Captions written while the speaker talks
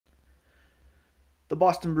The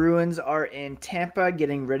Boston Bruins are in Tampa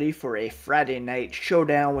getting ready for a Friday night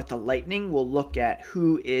showdown with the Lightning. We'll look at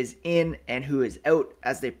who is in and who is out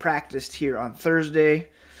as they practiced here on Thursday.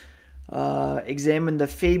 Examine the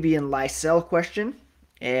Fabian Lysell question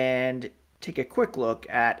and take a quick look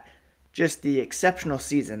at just the exceptional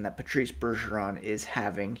season that Patrice Bergeron is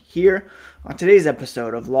having here on today's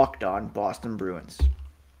episode of Locked On Boston Bruins.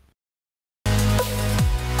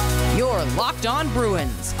 You're Locked On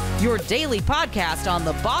Bruins, your daily podcast on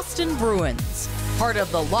the Boston Bruins. Part of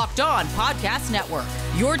the Locked On Podcast Network,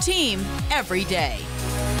 your team every day.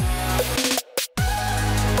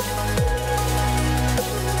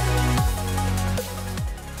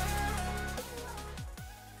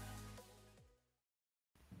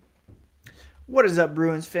 What is up,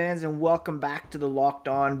 Bruins fans, and welcome back to the Locked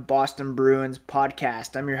On Boston Bruins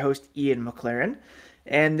podcast. I'm your host, Ian McLaren,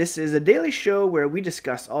 and this is a daily show where we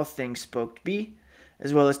discuss all things Spoked B,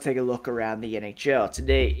 as well as take a look around the NHL.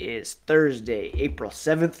 Today is Thursday, April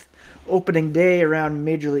 7th, opening day around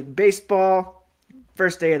Major League Baseball,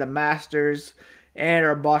 first day of the Masters, and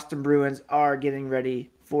our Boston Bruins are getting ready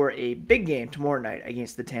for a big game tomorrow night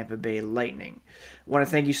against the Tampa Bay Lightning. I want to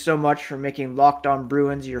thank you so much for making Locked On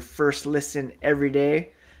Bruins your first listen every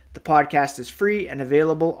day. The podcast is free and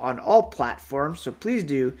available on all platforms, so please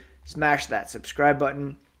do smash that subscribe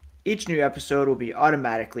button. Each new episode will be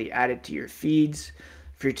automatically added to your feeds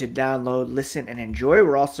for you to download, listen, and enjoy.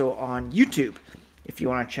 We're also on YouTube if you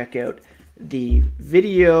want to check out the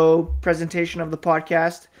video presentation of the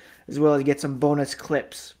podcast, as well as get some bonus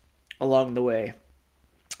clips along the way.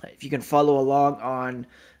 If you can follow along on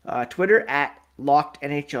Twitter at Locked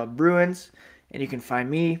NHL Bruins, and you can find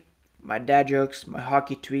me, my dad jokes, my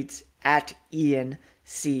hockey tweets at Ian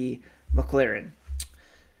C. McLaren.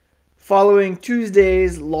 Following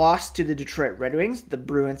Tuesday's loss to the Detroit Red Wings, the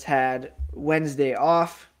Bruins had Wednesday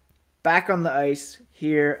off, back on the ice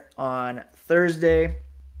here on Thursday,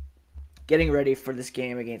 getting ready for this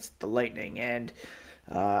game against the Lightning. And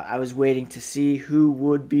I was waiting to see who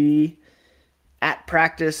would be at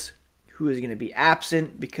practice, who is going to be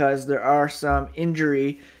absent, because there are some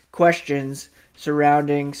injury questions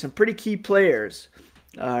surrounding some pretty key players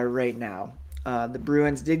right now. The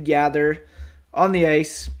Bruins did gather on the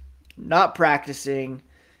ice, not practicing,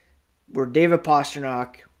 were David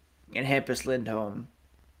Pastrnak and Hampus Lindholm.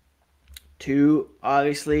 Two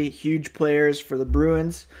obviously huge players for the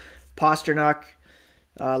Bruins. Pastrnak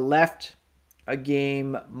left a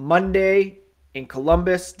game Monday in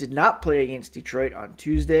Columbus, did not play against Detroit on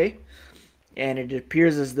Tuesday, and it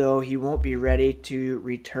appears as though he won't be ready to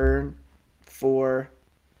return for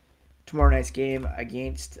tomorrow night's game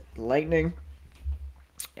against the Lightning.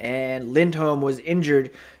 And Lindholm was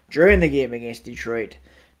injured during the game against Detroit,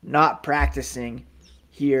 not practicing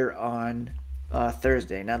here on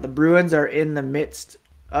Thursday. Now, the Bruins are in the midst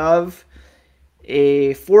of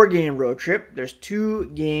a 4-game road trip. There's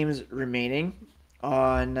 2 games remaining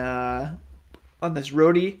on this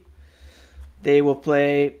roadie. They will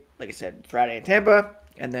play, like I said, Friday in Tampa,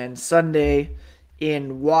 and then Sunday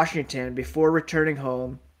in Washington before returning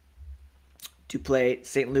home to play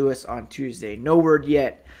St. Louis on Tuesday. No word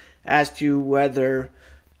yet as to whether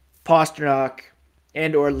Pastrnak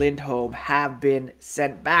and or Lindholm have been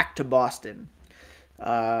sent back to Boston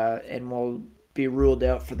and will be ruled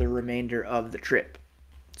out for the remainder of the trip.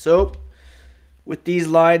 So, with these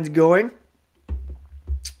lines going,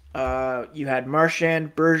 you had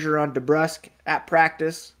Marchand, Bergeron, DeBrusk at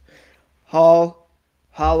practice. Hall,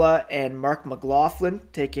 Haula, and Marc McLaughlin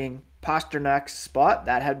taking Pasternak's spot.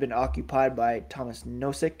 That had been occupied by Thomas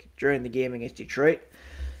Nosek during the game against Detroit.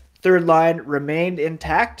 Third line remained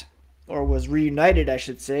intact, or was reunited, I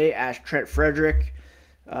should say, as Trent Frederic.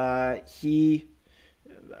 He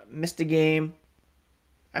missed a game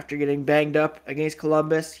after getting banged up against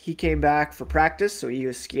Columbus. He came back for practice, so he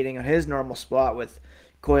was skating on his normal spot with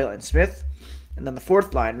Coyle and Smith. And then the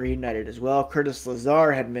fourth line reunited as well. Curtis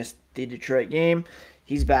Lazar had missed the Detroit game.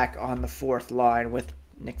 He's back on the fourth line with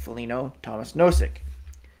Nick Foligno, Thomas Nosek,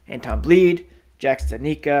 and Tom Bleed, Jack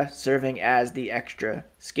Stanika serving as the extra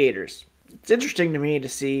skaters. It's interesting to me to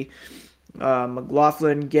see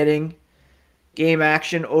McLaughlin getting game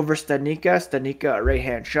action over Stanika. Stanika, a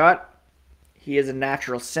right-hand shot. He is a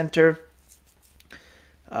natural center.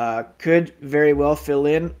 Could very well fill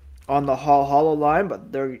in on the Hall line,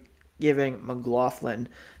 but they're giving McLaughlin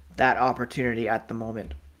that opportunity at the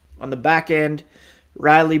moment. On the back end,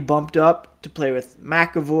 Riley bumped up to play with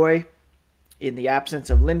McAvoy in the absence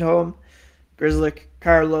of Lindholm. Grzelcyk,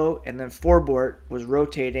 Carlo, and then Forbort was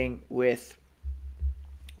rotating with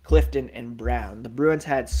Clifton and Brown. The Bruins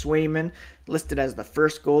had Swayman listed as the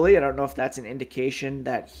first goalie. I don't know if that's an indication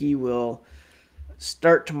that he will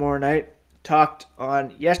start tomorrow night. Talked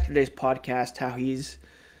on yesterday's podcast how he's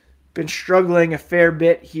been struggling a fair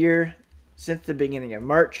bit here since the beginning of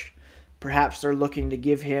March. Perhaps they're looking to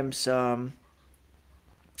give him some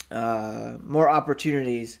more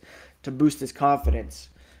opportunities to boost his confidence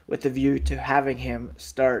with a view to having him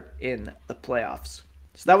start in the playoffs.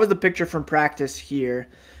 So that was the picture from practice here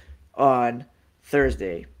on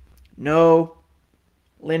Thursday. No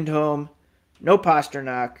Lindholm, no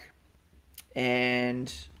Pastrnak,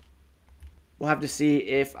 and we'll have to see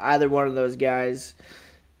if either one of those guys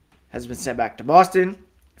has been sent back to Boston,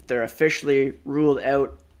 if they're officially ruled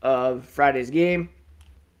out of Friday's game,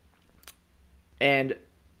 and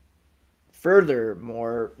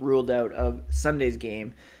furthermore ruled out of Sunday's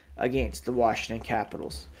game against the Washington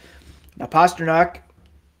Capitals. Now, Pastrnak,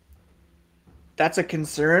 that's a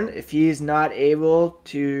concern if he's not able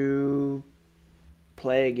to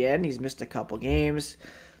play again. He's missed a couple games.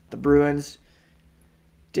 The Bruins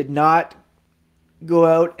did not go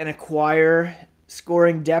out and acquire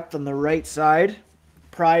scoring depth on the right side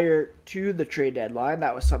prior to the trade deadline.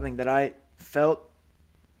 That was something that I felt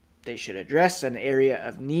they should address, an area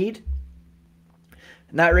of need.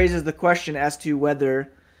 And that raises the question as to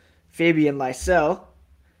whether Fabian Lysell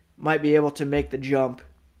might be able to make the jump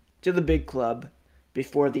to the big club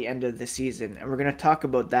before the end of the season. And we're going to talk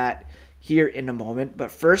about that here in a moment.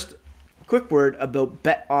 But first, a quick word about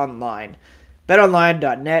BetOnline.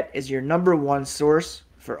 BetOnline.net is your number one source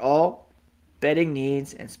for all betting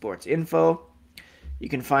needs and sports info. You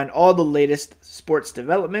can find all the latest sports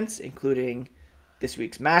developments, including this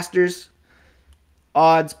week's Masters,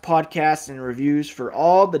 odds, podcasts, and reviews for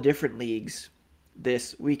all the different leagues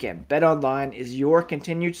this weekend. BetOnline is your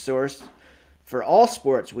continued source for all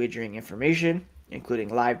sports wagering information,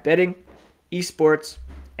 including live betting, esports,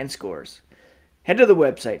 and scores. Head to the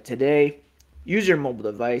website today. Use your mobile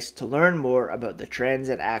device to learn more about the trends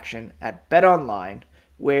and action at BetOnline,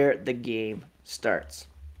 where the game starts.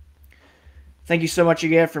 Thank you so much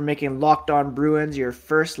again for making Locked On Bruins your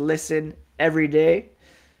first listen every day.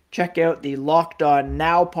 Check out the Locked On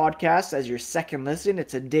Now podcast as your second listen.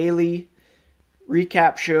 It's a daily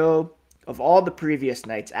recap show of all the previous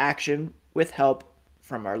night's action with help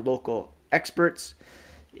from our local experts.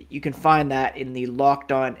 You can find that in the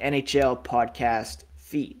Locked On NHL podcast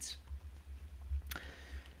feeds.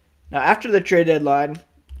 Now, after the trade deadline,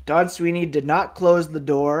 Don Sweeney did not close the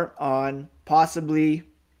door on possibly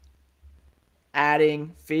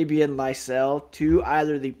adding Fabian Lysell to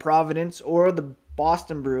either the Providence or the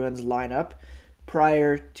Boston Bruins lineup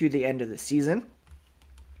prior to the end of the season.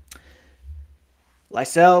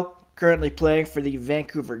 Lysell currently playing for the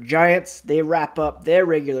Vancouver Giants. They wrap up their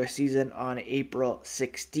regular season on April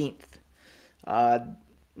 16th.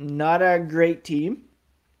 Not a great team.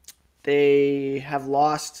 They have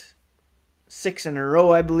lost 6 in a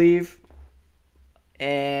row, I believe.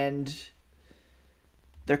 And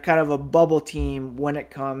they're kind of a bubble team when it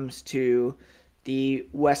comes to the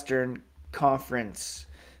Western Conference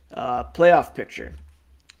playoff picture.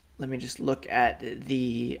 Let me just look at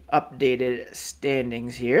the updated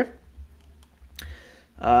standings here.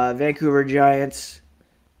 Vancouver Giants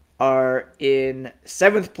are in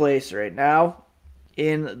 7th place right now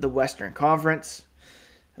in the Western Conference.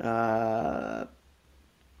 1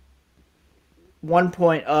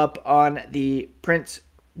 point up on the Prince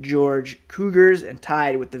George Cougars and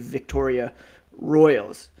tied with the Victoria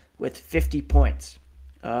Royals with 50 points.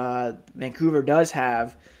 Vancouver does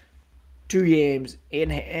have 2 games in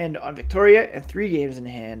hand on Victoria and 3 games in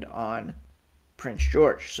hand on Prince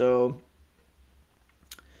George. So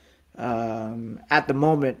at the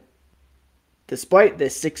moment, despite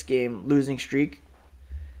this 6-game losing streak,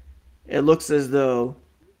 it looks as though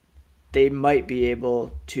they might be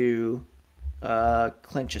able to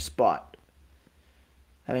clinch a spot.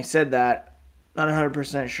 Having said that, not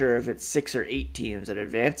 100% sure if it's 6 or 8 teams that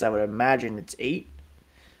advance. I would imagine it's 8.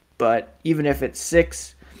 But even if it's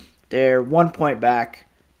 6, they're 1 point back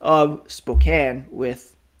of Spokane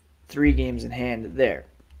with 3 games in hand there.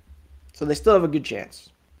 So they still have a good chance.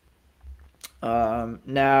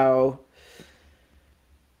 Now,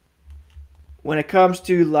 when it comes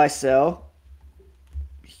to Lysell,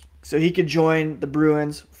 so he could join the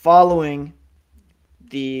Bruins following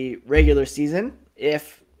the regular season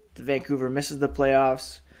if the Vancouver misses the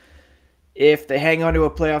playoffs. If they hang on to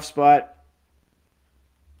a playoff spot,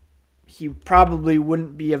 he probably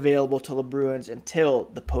wouldn't be available to the Bruins until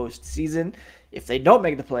the postseason. If they don't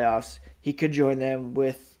make the playoffs, he could join them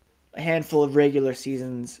with a handful of regular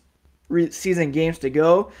season games to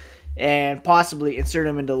go and possibly insert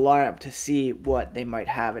him into the lineup to see what they might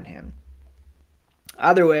have in him.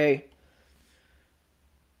 Either way,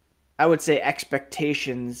 I would say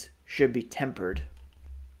expectations should be tempered.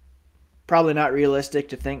 Probably not realistic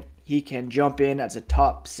to think he can jump in as a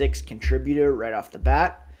top 6 contributor right off the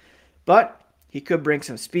bat, but he could bring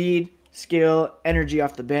some speed, skill, energy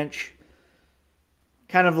off the bench,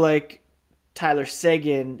 kind of like Tyler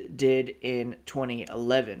Seguin did in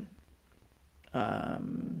 2011.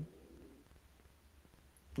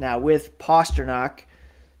 Now with Pastrnak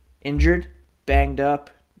injured, banged up,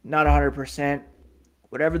 not 100%,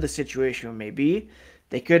 whatever the situation may be,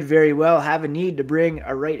 they could very well have a need to bring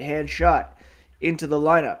a right-hand shot into the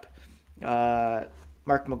lineup.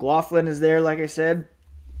 Marc McLaughlin is there, like I said,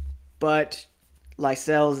 but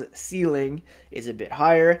Lysell's ceiling is a bit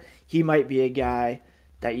higher. He might be a guy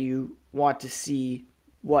that you want to see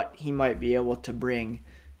what he might be able to bring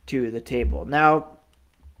to the table. Now,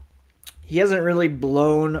 he hasn't really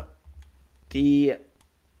blown the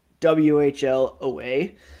WHL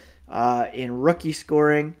away. In rookie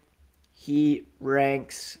scoring, he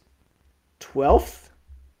ranks 12th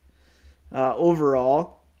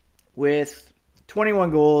overall with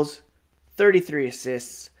 21 goals, 33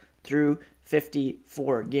 assists through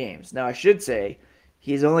 54 games. Now, I should say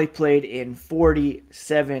he's only played in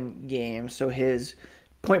 47 games, so his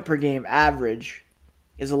point per game average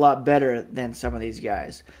is a lot better than some of these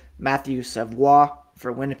guys. Matthew Savoie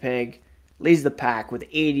for Winnipeg leads the pack with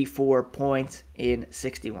 84 points in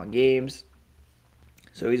 61 games.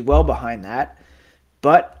 So he's well behind that.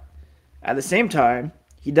 But at the same time,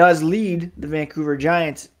 he does lead the Vancouver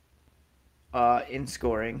Giants in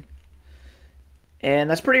scoring. And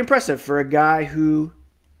that's pretty impressive for a guy who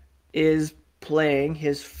is playing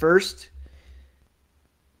his first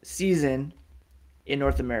season in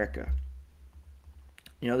North America.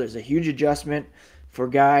 You know, there's a huge adjustment for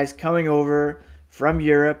guys coming over from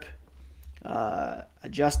Europe,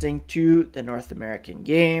 adjusting to the North American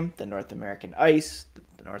game, the North American ice,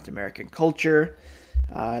 the North American culture.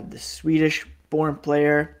 The Swedish-born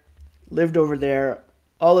player lived over there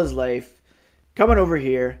all his life, coming over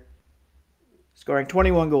here, scoring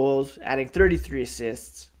 21 goals, adding 33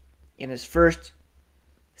 assists in his first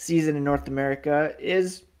season in North America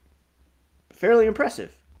is fairly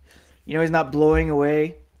impressive. You know, he's not blowing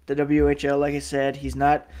away the WHL, like I said. He's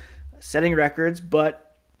not setting records,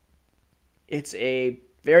 but it's a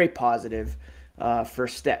very positive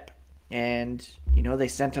first step. And, you know, they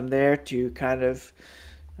sent him there to kind of,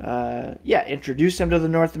 introduce him to the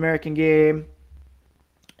North American game.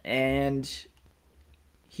 And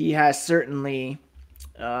he has certainly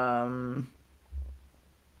made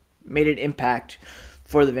an impact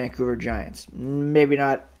for the Vancouver Giants. Maybe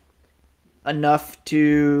not enough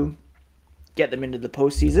to get them into the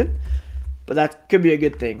postseason, but that could be a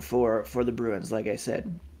good thing for the Bruins. Like I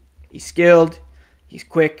said, he's skilled, he's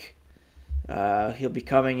quick, he'll be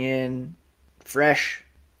coming in fresh,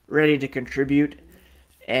 ready to contribute,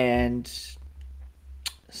 and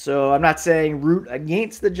so I'm not saying root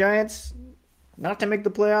against the Giants not to make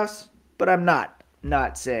the playoffs, but I'm not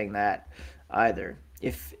saying that either.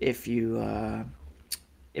 If you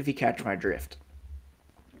catch my drift,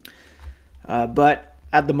 but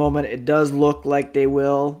at the moment, it does look like they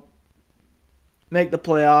will make the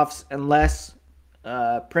playoffs unless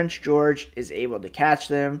Prince George is able to catch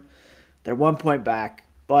them. They're 1 point back,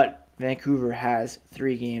 but Vancouver has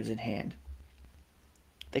 3 games in hand.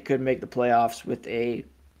 They could make the playoffs with a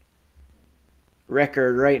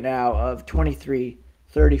record right now of 23,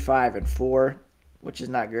 35, and 4, which is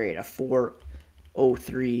not great. A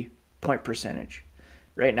 4.03 point percentage.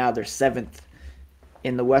 Right now, they're 7th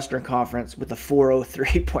in the Western Conference with a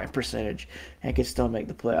 4.03 point percentage and can still make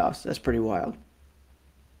the playoffs. That's pretty wild.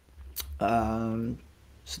 So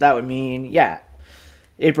that would mean,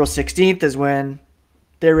 April 16th is when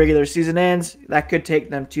their regular season ends. That could take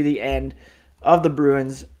them to the end of the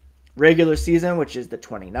Bruins' regular season, which is the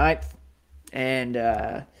 29th. And,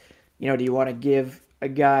 do you want to give a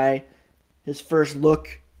guy his first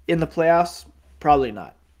look in the playoffs? Probably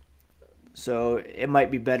not. So it might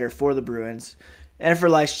be better for the Bruins and for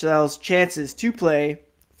Lysell's chances to play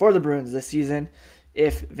for the Bruins this season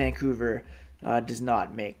if Vancouver does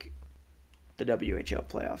not make the WHL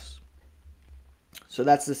playoffs. So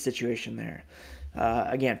that's the situation there.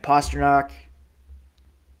 Again, Pastrnak,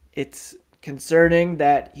 it's concerning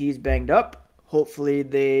that he's banged up. Hopefully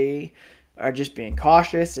they are just being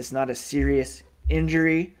cautious. It's not a serious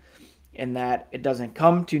injury and that it doesn't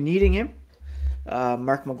come to needing him.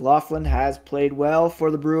 Marc McLaughlin has played well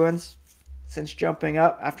for the Bruins since jumping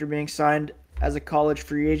up after being signed as a college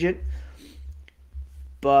free agent.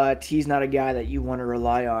 But he's not a guy that you want to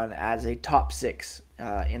rely on as a top 6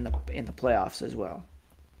 in the playoffs as well.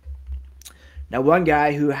 Now, one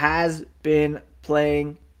guy who has been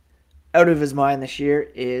playing out of his mind this year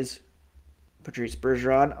is Patrice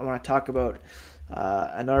Bergeron. I want to talk about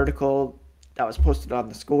an article that was posted on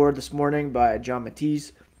The Score this morning by John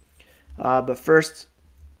Matisse. But first,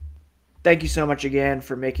 thank you so much again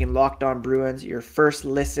for making Locked On Bruins your first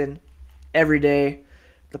listen every day.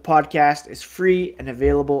 The podcast is free and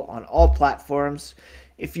available on all platforms.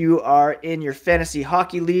 If you are in your fantasy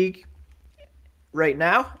hockey league right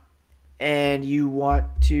now and you want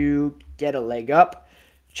to get a leg up,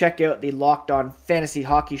 check out the Locked On Fantasy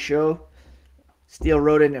Hockey Show. Steele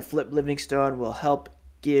Roden and Flip Livingstone will help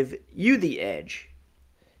give you the edge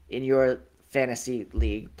in your fantasy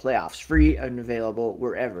league playoffs, free and available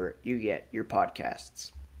wherever you get your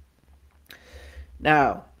podcasts.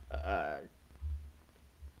 Now,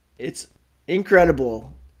 it's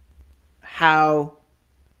incredible how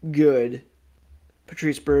good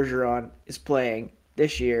Patrice Bergeron is playing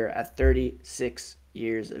this year at 36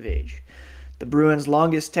 years of age. The Bruins'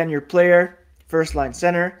 longest tenured player, first-line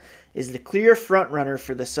center, is the clear frontrunner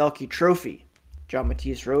for the Selke Trophy. John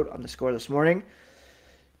Matisse wrote on The Score this morning.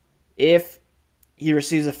 If he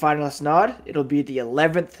receives a finalist nod, it'll be the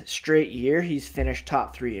 11th straight year he's finished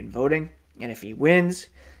top 3 in voting. And if he wins,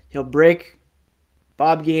 he'll break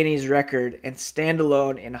Bob Gainey's record and stand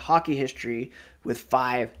alone in hockey history with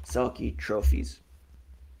 5 Selke trophies.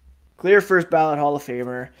 Clear first ballot Hall of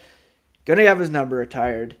Famer. Gonna have his number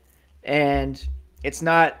retired. And it's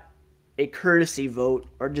not a courtesy vote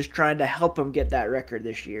or just trying to help him get that record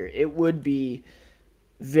this year. It would be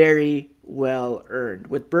very well earned.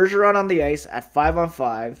 With Bergeron on the ice at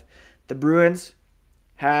 5-on-5, the Bruins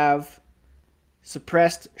have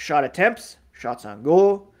suppressed shot attempts, shots on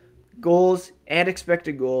goal, goals, and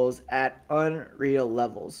expected goals at unreal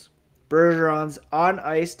levels. Bergeron's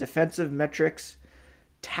on-ice defensive metrics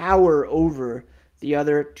tower over the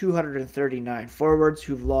other 239 forwards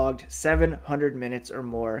who've logged 700 minutes or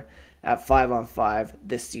more at 5-on-5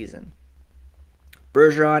 this season.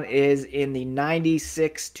 Bergeron is in the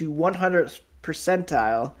 96 to 100th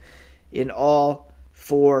percentile in all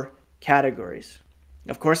 4 categories.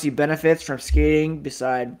 Of course, he benefits from skating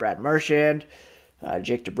beside Brad Marchand,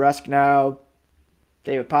 Jake DeBrusk now,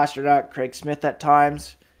 David Pastrnak, Craig Smith at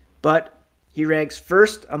times, but he ranks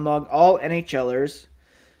first among all NHLers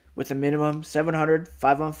with a minimum 700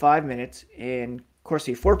 5-on-5 minutes in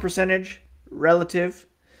Corsi for percentage relative.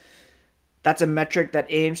 That's a metric that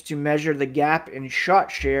aims to measure the gap in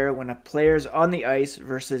shot share when a player's on the ice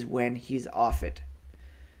versus when he's off it.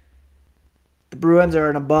 The Bruins are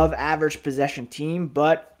an above average possession team,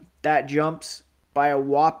 but that jumps by a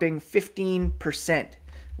whopping 15%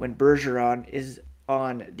 when Bergeron is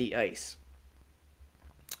on the ice.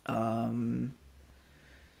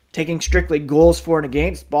 Taking strictly goals for and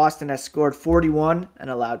against, Boston has scored 41 and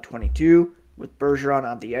allowed 22, with Bergeron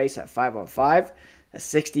on the ice at 5-on-5, a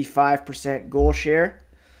 65% goal share.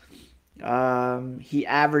 He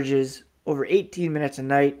averages over 18 minutes a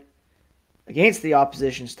night against the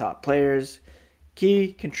opposition's top players,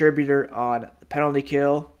 key contributor on the penalty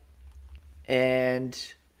kill, and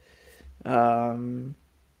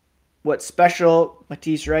what's special,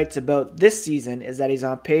 Matisse writes, about this season is that he's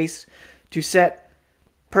on pace to set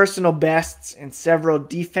personal bests in several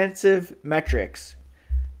defensive metrics,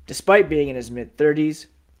 despite being in his mid-30s,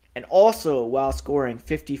 and also while scoring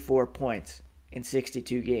 54 points in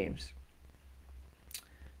 62 games.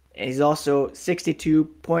 And he's also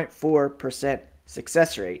 62.4%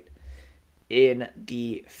 success rate in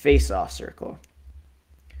the face-off circle.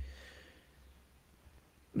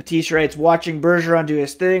 Matisse writes, watching Bergeron do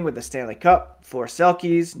his thing with the Stanley Cup, 4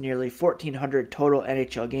 Selkies, nearly 1,400 total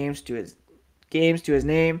NHL games to his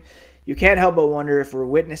name, you can't help but wonder if we're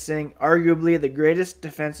witnessing arguably the greatest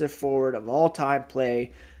defensive forward of all time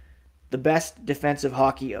play the best defensive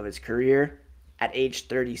hockey of his career at age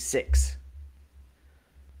 36.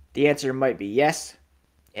 The answer might be yes,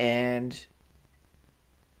 and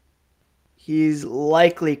he's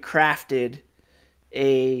likely crafted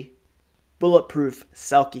a bulletproof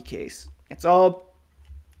Selke case. It's all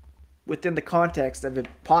within the context of it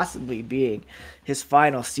possibly being his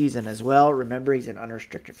final season as well. Remember, he's an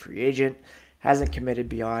unrestricted free agent, hasn't committed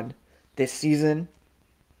beyond this season.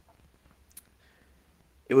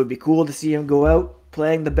 It would be cool to see him go out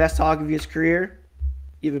playing the best hockey of his career.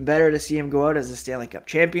 Even better to see him go out as a Stanley Cup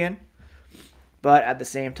champion. But at the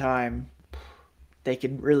same time, they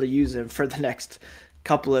could really use him for the next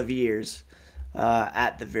couple of years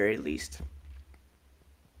at the very least.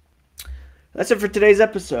 That's it for today's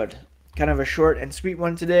episode. Kind of a short and sweet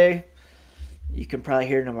one today. You can probably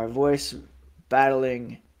hear it in my voice.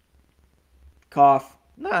 Battling cough.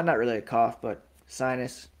 No, not really a cough, but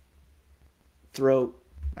sinus, throat,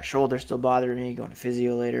 My shoulder's still bothering me. Going to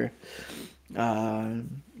physio later.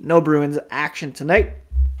 No Bruins action tonight.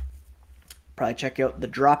 Probably check out the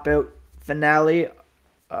Dropout finale,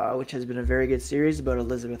 which has been a very good series about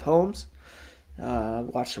Elizabeth Holmes.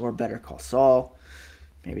 Watch some more Better Call Saul.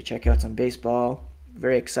 Maybe check out some baseball.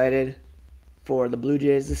 Very excited for the Blue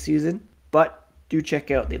Jays this season. But do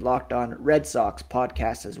check out the Locked On Red Sox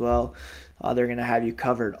podcast as well. They're going to have you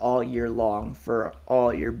covered all year long for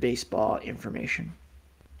all your baseball information.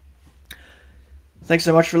 Thanks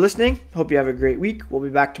so much for listening. Hope you have a great week. We'll be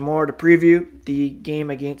back tomorrow to preview the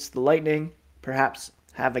game against the Lightning. Perhaps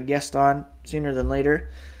have a guest on sooner than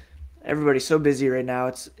later. Everybody's so busy right now.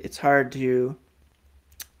 It's hard to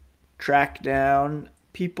track down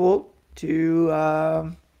people to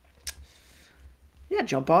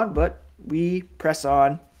jump on, but we press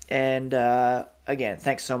on. And again,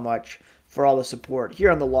 thanks so much for all the support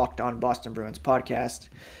here on the Locked On Boston Bruins podcast.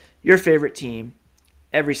 Your favorite team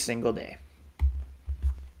every single day.